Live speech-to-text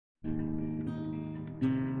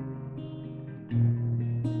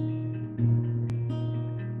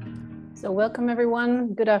So welcome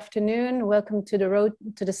everyone. Good afternoon. Welcome to the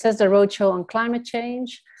CESSDA Roadshow on climate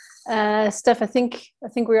change. Steph, I think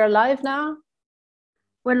we are live now.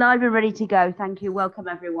 We're live and ready to go. Thank you. Welcome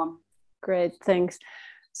everyone. Great, thanks.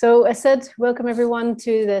 So as said, welcome everyone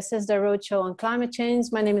to the CESSDA Roadshow on climate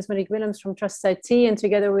change. My name is Marieke Willems from Trust IT, and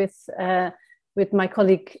together with my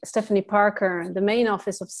colleague Stephanie Parker, the main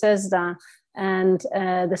office of CESSDA, and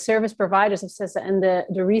the service providers of CESSDA and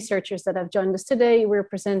the researchers that have joined us today, we're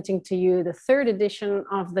presenting to you the third edition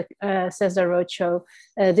of the CESSDA Roadshow,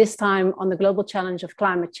 this time on the global challenge of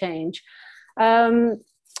climate change.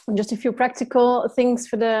 Just a few practical things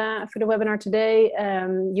for the webinar today.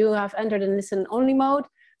 You have entered in listen-only mode,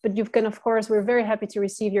 but you can, of course, we're very happy to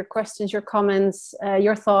receive your questions, your comments,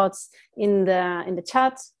 your thoughts in the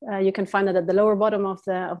chat. You can find it at the lower bottom of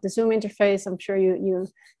the Zoom interface. I'm sure you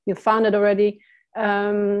found it already.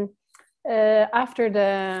 After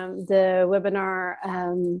the webinar,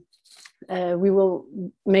 we will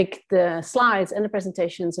make the slides and the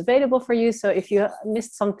presentations available for you. So if you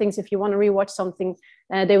missed some things, if you want to rewatch something,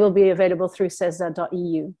 they will be available through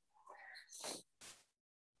CESSDA.eu.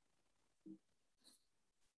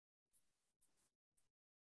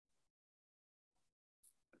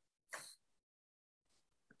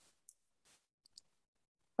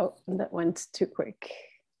 Oh, that went too quick.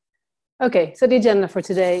 Okay, so the agenda for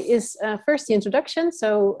today is first the introduction.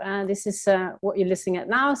 So this is what you're listening at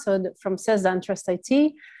now. So from CESSDA and Trust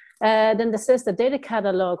IT. Then the CESSDA Data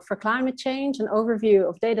Catalogue for climate change, an overview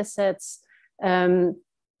of data sets from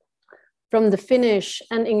the Finnish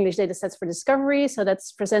and English data sets for discovery. So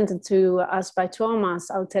that's presented to us by Tuomas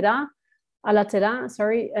Alatera,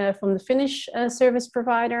 from the Finnish service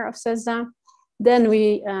provider of CESSDA. Then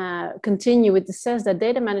we continue with the CESSDA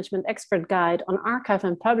Data Management Expert Guide on Archive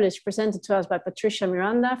and Publish, presented to us by Patricia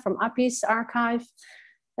Miranda from API's archive.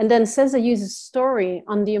 And then CESSDA uses story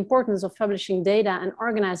on the importance of publishing data and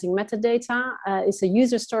organizing metadata. It's a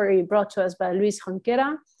user story brought to us by Luis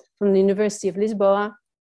Junquera from the University of Lisboa.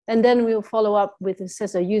 And then we'll follow up with the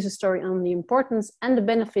CESSDA user story on the importance and the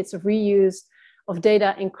benefits of reuse of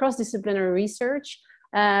data in cross-disciplinary research.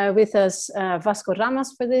 With us, Vasco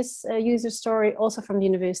Ramos for this user story, also from the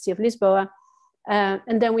University of Lisboa.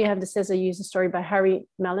 And then we have the CESSDA user story by Harry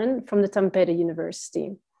Mellon from the Tampere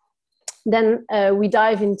University. Then we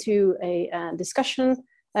dive into a discussion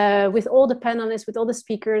with all the panelists, with all the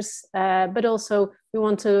speakers, but also we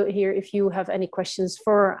want to hear if you have any questions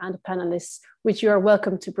for the panelists, which you are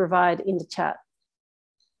welcome to provide in the chat.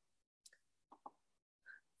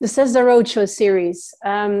 The CESSDA Roadshow series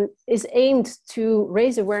is aimed to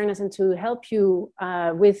raise awareness and to help you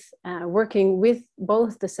with working with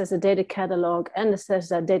both the CESSDA Data Catalogue and the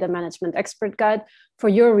CESSDA Data Management Expert Guide for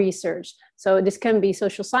your research. So this can be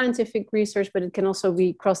social scientific research, but it can also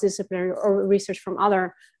be cross-disciplinary or research from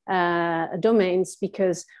other domains,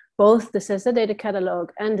 because both the CESSDA Data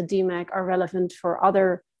Catalogue and the DMAC are relevant for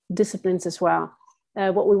other disciplines as well.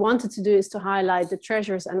 What we wanted to do is to highlight the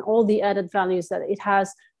treasures and all the added values that it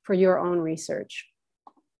has for your own research.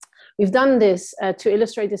 We've done this to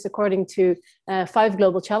illustrate this according to 5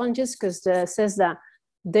 global challenges, because the CESSDA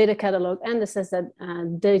Data Catalogue and the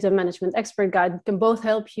CESSDA Data Management Expert Guide can both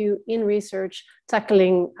help you in research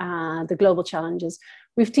tackling the global challenges.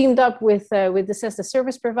 We've teamed up with the CESSDA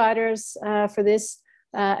service providers for this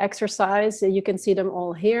exercise. You can see them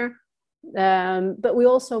all here. But we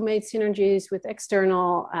also made synergies with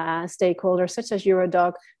external stakeholders such as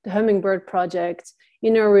Eurodoc, the Hummingbird Project,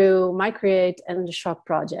 Inaru, MyCreate, and the Shock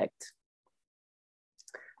Project.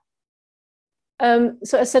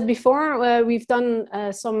 So as said before, we've done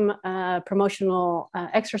some promotional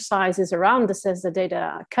exercises around the CESSDA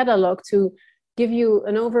Data Catalogue to give you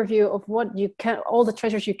an overview of what you can, all the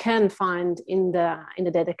treasures you can find in the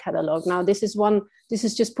data catalogue. Now, this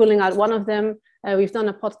is just pulling out one of them. We've done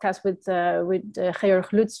a podcast with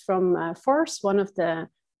Georg Lutz from Force, one of the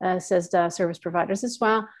CESSDA service providers as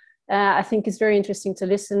well. I think it's very interesting to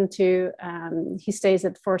listen to. He states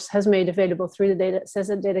that Force has made available through the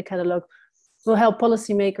CESSDA Data Catalogue will help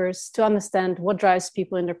policymakers to understand what drives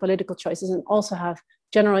people in their political choices and also have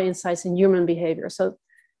general insights in human behavior. So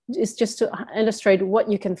it's just to illustrate what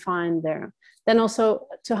you can find there. Then also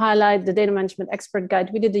to highlight the Data Management Expert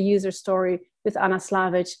Guide, we did the user story with Anna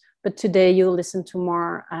Slavic, but today you'll listen to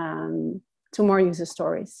more user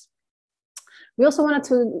stories. We also wanted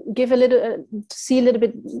to give see a little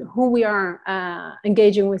bit who we are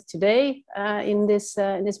engaging with today in this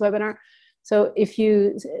webinar. So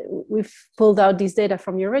we've pulled out these data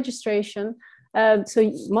from your registration.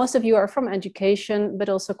 So most of you are from education, but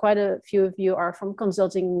also quite a few of you are from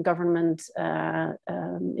consulting government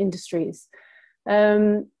industries.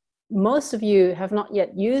 most of you have not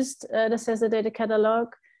yet used the CESSDA Data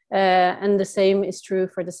Catalogue, and the same is true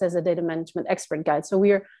for the CESSDA Data Management Expert Guide. So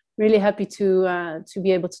we are really happy to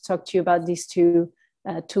be able to talk to you about these two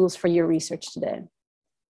tools for your research today.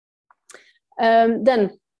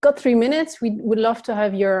 Then, got 3 minutes. We would love to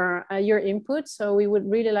have your input. So we would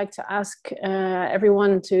really like to ask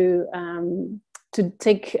everyone to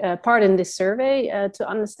take part in this survey to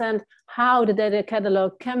understand how the data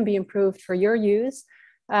catalog can be improved for your use.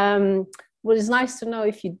 What is nice to know,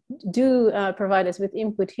 if you do provide us with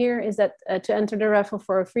input here, is that to enter the raffle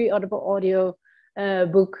for a free Audible audio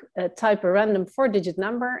book, type a random 4-digit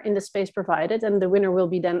number in the space provided, and the winner will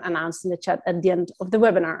be then announced in the chat at the end of the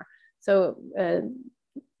webinar. So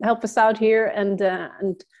help us out here, and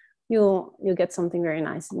you'll get something very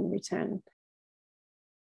nice in return.